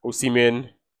Fati, Osimhen,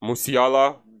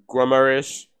 Musiala,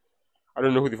 Guimaraes. I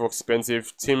don't know who the fuck's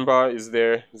expensive. Timber is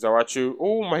there. Zaracho.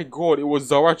 Oh my god, it was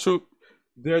Zaracho.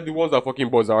 They're the ones that fucking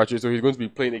bought Zaracho, so he's going to be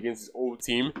playing against his old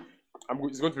team.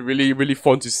 It's going to be really, really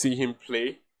fun to see him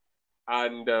play.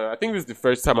 And I think this is the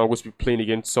first time I'm going to be playing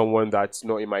against someone that's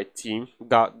not in my team,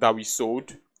 that we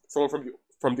sold. Someone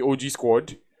from the OG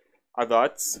squad at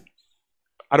that.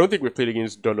 I don't think we've played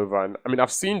against Donovan. I mean,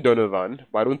 I've seen Donovan,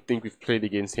 but I don't think we've played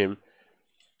against him.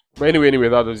 But anyway,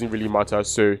 that doesn't really matter.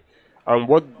 So,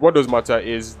 what does matter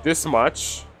is this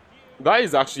match. That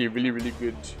is actually a really, really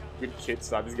good kit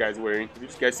that this guy's wearing.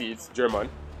 If you guys see, it's German.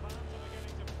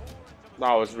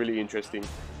 That was really interesting.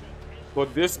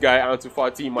 But this guy, Ansu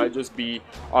Fati, might just be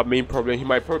our main problem. He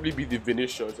might probably be the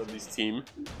Vinicius of this team.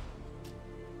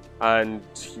 And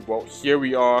well, here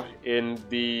we are in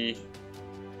the...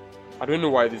 I don't know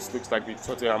why this looks like the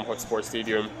Tottenham Hotspur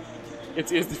Stadium.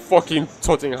 It is the fucking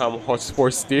Tottenham Hotspur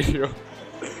Stadium.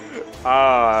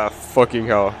 Ah, fucking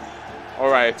hell.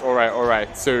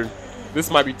 Alright. So, this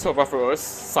might be tougher for us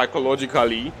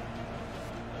psychologically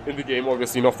in the game.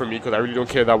 Obviously not for me, because I really don't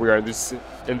care that we are in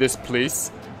this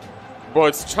place.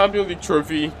 But Champions League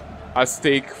trophy at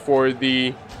stake for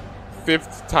the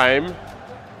 5th time.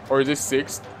 Or is it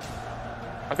 6th?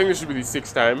 I think this should be the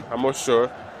 6th time. I'm not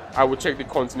sure. I will check the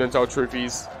continental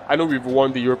trophies. I know we've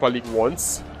won the Europa League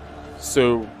once.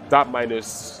 So that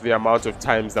minus the amount of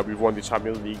times that we've won the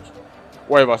Champions League.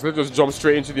 Whatever, so let's just jump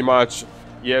straight into the match.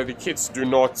 Yeah, the kits do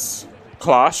not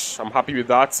clash. I'm happy with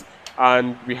that.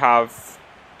 And we have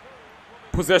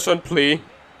possession play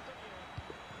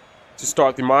to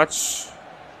start the match.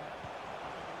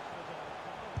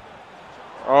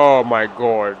 Oh my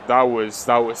god, that was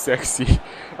sexy.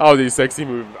 That was a sexy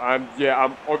move. And yeah,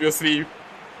 I'm obviously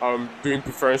doing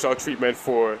preferential treatment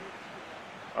for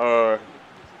that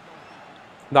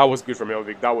was good from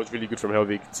Helvig. That was really good from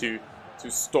Helvig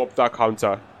to stop that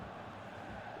counter.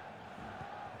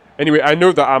 Anyway, I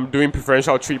know that I'm doing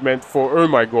preferential treatment for... Oh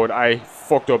my god, I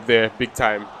fucked up there big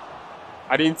time.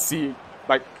 I didn't see...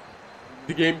 Like,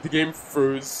 the game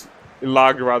froze. It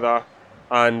lagged, rather.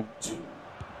 And...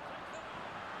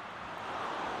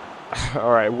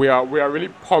 Alright, we are really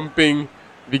pumping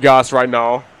the gas right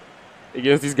now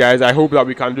against these guys. I hope that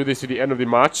we can do this to the end of the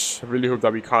match. I really hope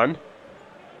that we can.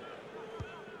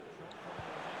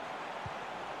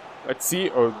 Let's see.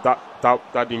 Oh,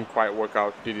 that didn't quite work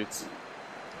out, did it?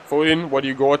 Foden, what do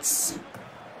you got?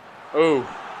 Oh,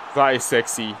 that is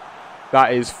sexy.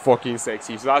 That is fucking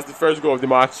sexy. So that's the first goal of the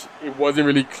match. It wasn't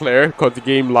really clear because the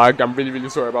game lagged. I'm really, really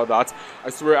sorry about that. I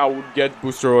swear I would get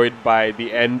boosteroid by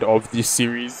the end of this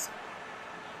series.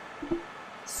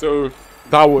 So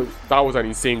that was an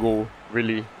insane goal.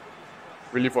 Really,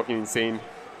 really fucking insane.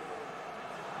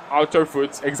 Outer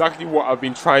foot, exactly what I've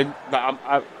been trying. That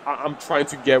I'm trying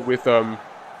to get with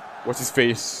what's his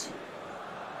face?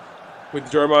 With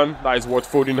German. That is what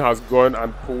Foden has gone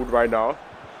and pulled right now.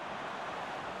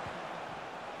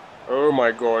 Oh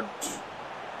my god.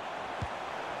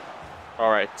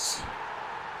 Alright.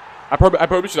 I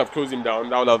probably should have closed him down.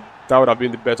 That would have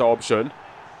been the better option.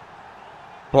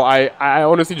 But I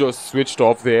honestly just switched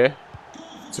off there.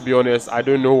 To be honest, I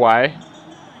don't know why.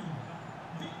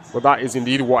 But that is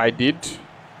indeed what I did.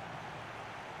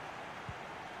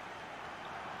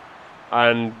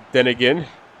 And then again,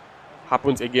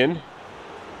 happens again.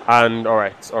 And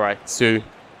alright. So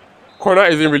corner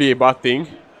isn't really a bad thing.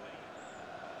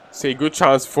 It's a good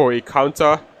chance for a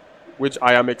counter, which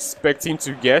I am expecting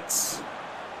to get.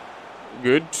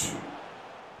 Good.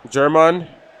 German.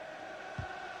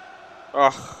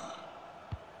 Ugh.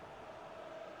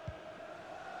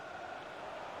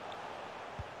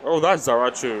 Oh, that's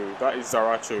Zaracho. That is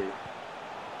Zaracho.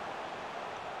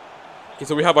 Okay,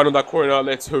 so we have another corner.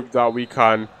 Let's hope that we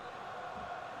can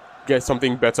get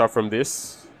something better from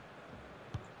this.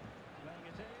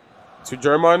 To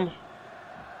German.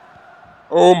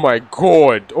 Oh my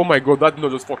god. Oh my god, that did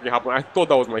not just fucking happen. I thought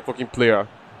that was my fucking player.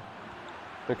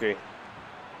 Okay.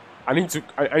 I need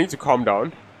to calm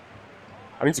down.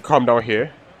 I need to calm down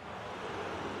here.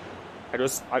 I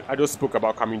just spoke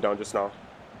about calming down just now.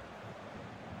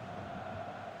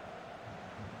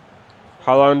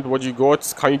 Haaland, what you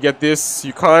got? Can you get this?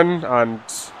 You can, and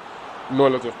not a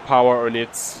lot of power on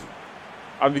it.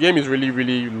 And the game is really,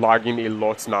 really lagging a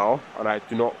lot now, and I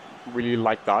do not really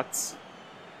like that.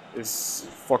 It's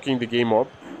fucking the game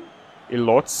up a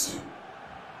lot.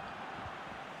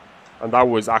 And that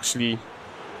was actually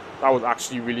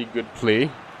really good play.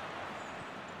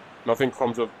 Nothing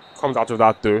comes out of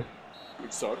that though,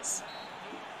 which sucks.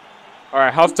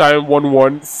 Alright, halftime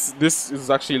 1-1. This is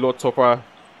actually a lot tougher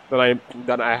than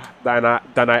I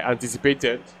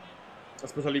anticipated,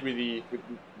 especially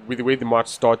with the way the match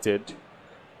started.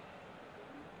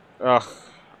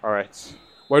 Alright.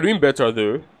 We're doing better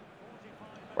though.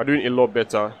 We're doing a lot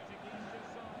better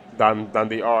than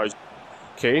they are.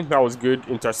 Okay, that was good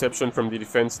interception from the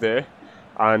defense there.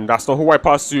 And that's not who I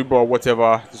passed to, but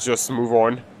whatever. Let's just move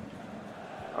on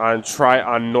and try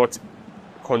and not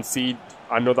concede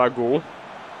another goal.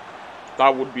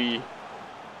 That would be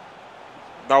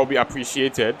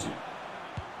appreciated.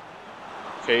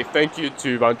 Okay, thank you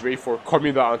to Van Dre for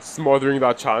coming there and smothering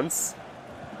that chance.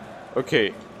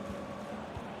 Okay.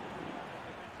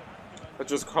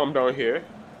 Let's just calm down here.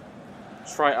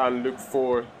 Try and look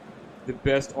for the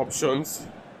best options.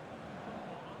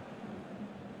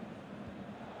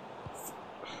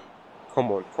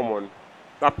 Come on.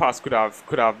 That pass could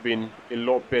have been a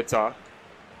lot better.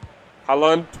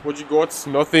 Haaland, what you got?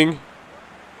 Nothing.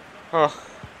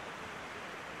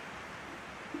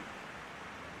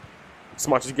 This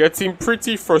match is getting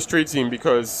pretty frustrating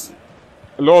because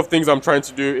a lot of things I'm trying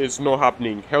to do is not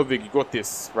happening. Helvig, you got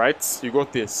this, right? You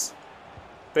got this.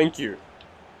 Thank you.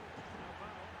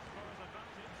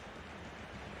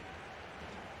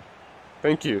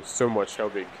 Thank you so much,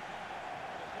 Helvig.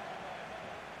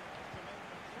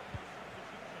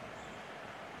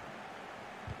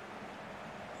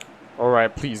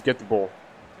 Alright, please get the ball.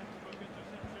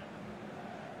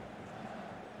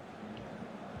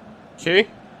 Okay.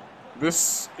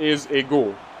 This is a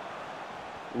goal.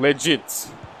 Legit.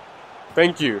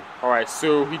 Thank you. Alright,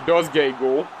 so he does get a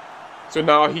goal. So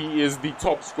now he is the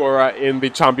top scorer in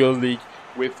the Champions League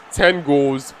with 10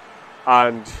 goals,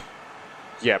 and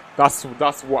yeah, that's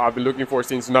what I've been looking for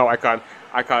since. Now I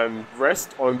can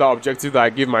rest on that objective that I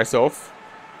gave myself.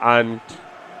 And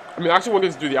I mean, I actually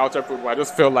wanted to do the outside foot, but I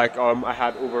just felt like I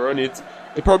had overrun it.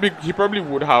 He probably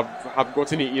would have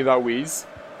gotten it either ways,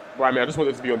 but I mean, I just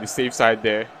wanted to be on the safe side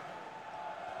there.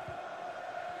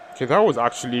 Okay, that was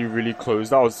actually really close.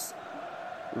 That was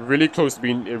really close to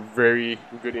being a very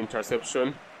good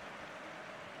interception.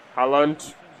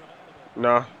 Haaland,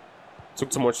 nah, took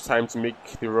too much time to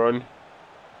make the run.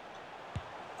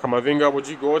 Kamavinga, what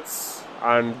you got?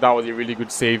 And that was a really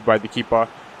good save by the keeper.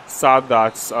 Sad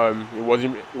that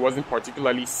it wasn't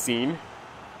particularly seen.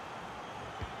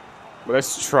 But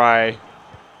let's try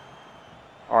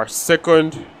our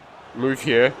second move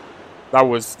here. That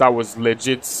was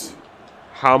legit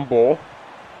handball,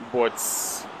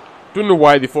 but don't know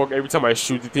why the fuck every time I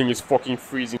shoot the thing is fucking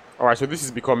freezing. Alright, so this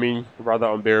is becoming rather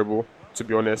unbearable, to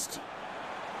be honest.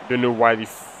 Don't know why the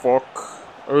fuck.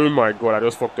 Oh my god, I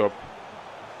just fucked up.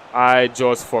 I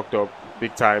just fucked up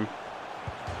big time.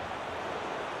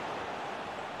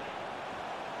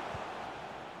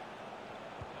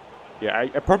 Yeah,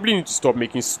 I probably need to stop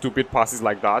making stupid passes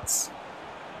like that.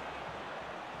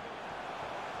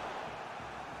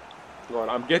 God,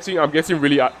 I'm getting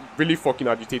really fucking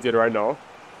agitated right now.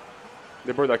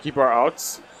 They brought the keeper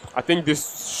out. I think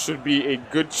this should be a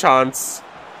good chance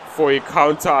for a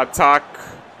counter attack.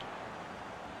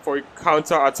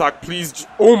 Please.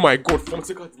 Oh my god,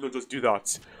 Fonseca did not just do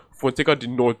that. Fonseca did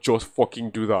not just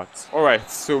fucking do that. Alright,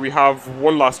 so we have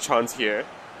one last chance here.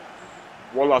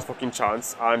 One last fucking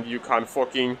chance, and you can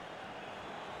fucking...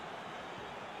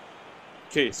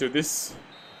 Okay, so this...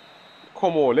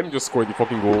 Come on, let me just score the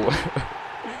fucking goal.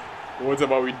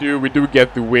 Whatever we do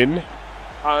get the win.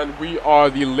 And we are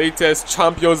the latest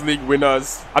Champions League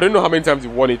winners. I don't know how many times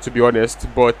we won it, to be honest,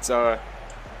 but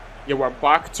yeah, we're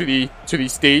back to the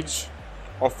stage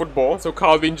of football. So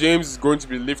Calvin James is going to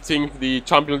be lifting the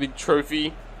Champions League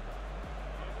trophy,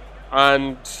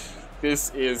 and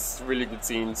this is really good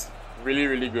scenes. Really,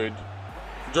 really good.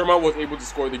 German was able to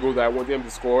score the goal that I wanted him to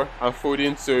score, and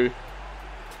Foden, so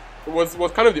it was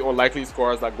kind of the unlikely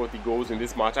scorers that got the goals in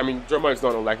this match. I mean, German is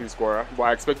not an unlikely scorer, but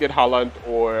I expected Haaland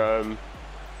or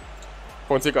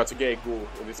Fonseca to get a goal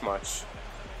in this match.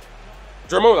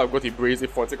 German would have got a brace if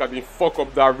Fonseca didn't fuck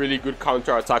up that really good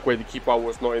counter attack where the keeper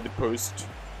was not in the post.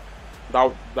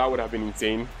 That would have been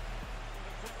insane.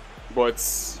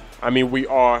 But I mean, we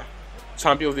are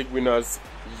Champions League winners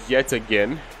yet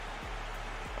again.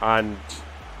 And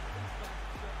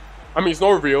I mean, it's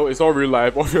not real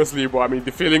life, obviously, but I mean,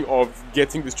 the feeling of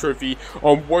getting this trophy,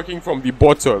 working from the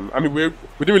bottom. I mean, we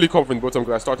didn't really come from the bottom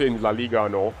because I started in La Liga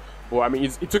and all, but I mean,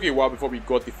 it took a while before we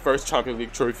got the first Champions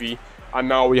League trophy, and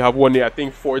now we have won it, I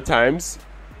think, 4 times.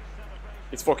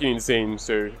 It's fucking insane.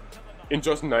 So in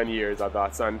just 9 years at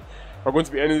that, and we're going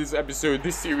to be ending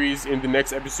this series in the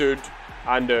next episode,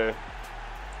 and it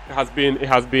has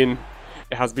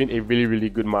been a really, really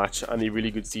good match and a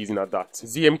really good season at that.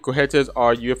 ZM Cohetes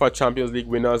are UEFA Champions League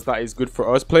winners. That is good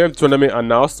for us. Player of the tournament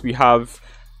announced. We have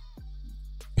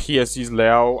PSG's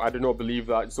Leao. I do not believe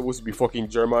that. It's supposed to be fucking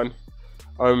German.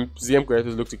 ZM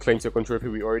Cohetes look to claim second trophy.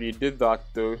 We already did that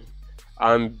though.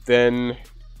 And then,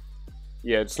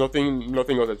 yeah, it's nothing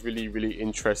else that's really, really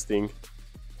interesting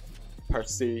per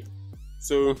se.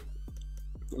 So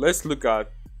let's look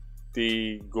at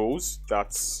the goals.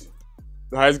 That's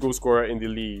the highest goal scorer in the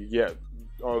league. Yeah,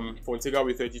 Fonseca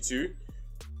with 32,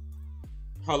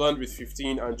 Haaland with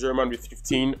 15, and German with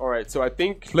 15. All right, so I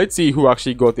think let's see who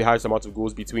actually got the highest amount of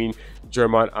goals between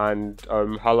German and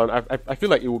Haaland. I feel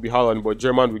like it will be Haaland, but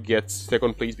German would get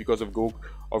second place because of goal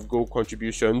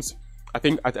contributions. I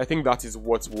think that is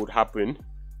what would happen.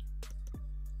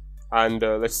 And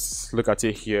let's look at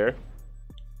it here.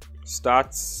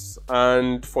 Stats,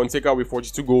 and Fonseca with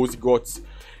 42 goals got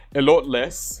a lot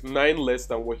less, 9 less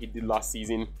than what he did last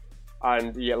season.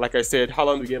 And yeah, like I said,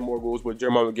 Haaland will get more goals, but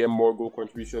German will get more goal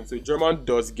contributions. So German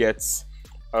does get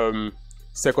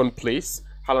second place.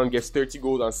 Haaland gets 30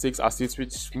 goals and 6 assists,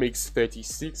 which makes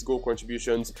 36 goal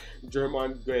contributions.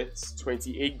 German gets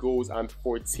 28 goals and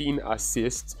 14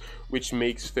 assists, which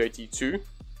makes 42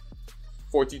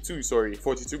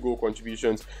 goal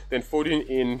contributions. Then Foden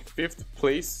in 4th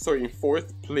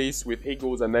place with 8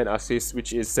 goals and 9 assists,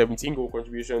 which is 17 goal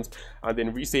contributions. And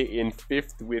then Riese in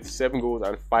 5th with 7 goals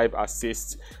and 5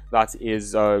 assists, that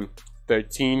is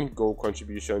 13 goal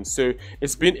contributions. So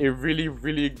it's been a really,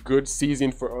 really good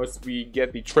season for us. We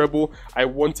get the treble. I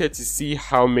wanted to see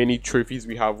how many trophies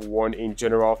we have won in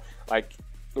general, like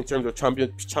in terms of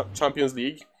Champions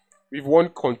League. We've won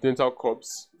Continental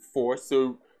Cups 4,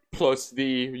 so plus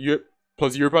the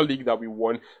plus Europa League that we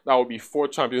won. That will be 4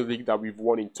 Champions League that we've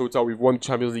won in total. We've won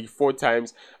Champions League 4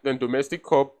 times. Then domestic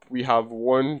cup, we have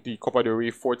won the Copa del Rey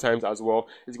 4 times as well.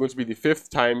 It's going to be the 5th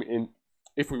time in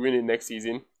if we win it next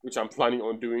season, which I'm planning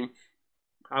on doing.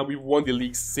 And we've won the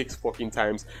league 6 fucking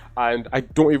times. And I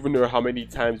don't even know how many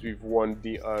times we've won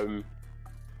the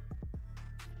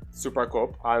Super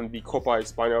Cup and the Copa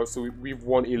España. So we've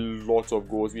won a lot of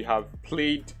goals. We have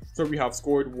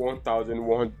scored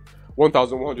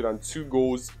 1,102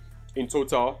 goals in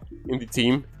total in the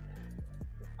team.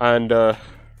 And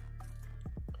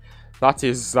that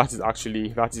is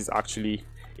actually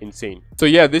insane. So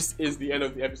yeah, this is the end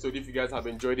of the episode. If you guys have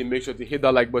enjoyed it, make sure to hit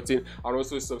that like button and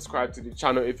also subscribe to the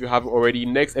channel if you haven't already.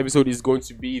 Next episode is going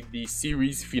to be the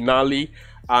series finale,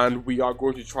 and we are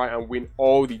going to try and win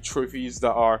all the trophies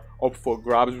that are up for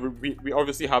grabs. We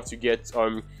obviously have to get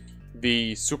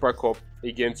the Super Cup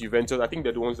against Juventus. I think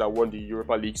they're the ones that won the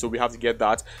Europa League, so we have to get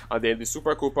that. And then the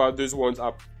Super Copa, those ones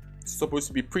are supposed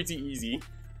to be pretty easy.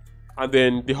 And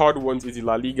then the hard ones is the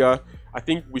La Liga. I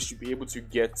think we should be able to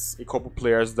get a couple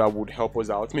players that would help us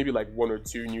out. Maybe like 1 or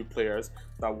 2 new players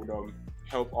that would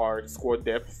help our squad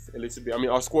depth a little bit. I mean,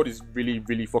 our squad is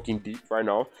really fucking deep right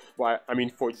now. But I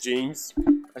mean, for James,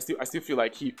 I still feel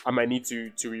like I might need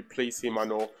to replace him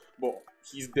and all. But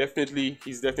he's definitely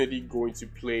going to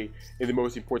play in the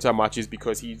most important matches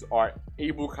because he's our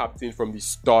able captain from the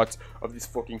start of this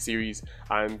fucking series,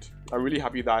 and I'm really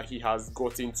happy that he has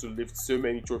gotten to lift so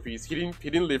many trophies. He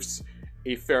didn't lift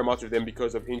a fair amount of them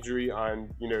because of injury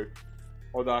and, you know,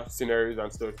 other scenarios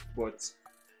and stuff, but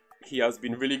he has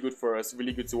been really good for us,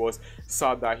 really good to us.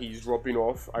 Sad that he's dropping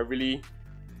off. I really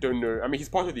don't know. I mean, he's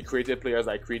part of the created players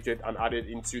I created and added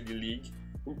into the league,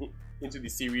 into the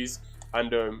series.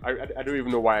 And I don't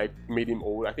even know why I made him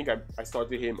old. I think I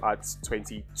started him at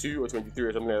 22 or 23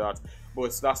 or something like that.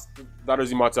 But that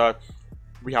doesn't matter.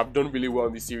 We have done really well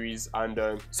in this series.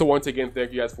 And so once again,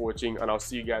 thank you guys for watching. And I'll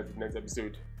see you guys in the next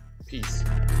episode. Peace.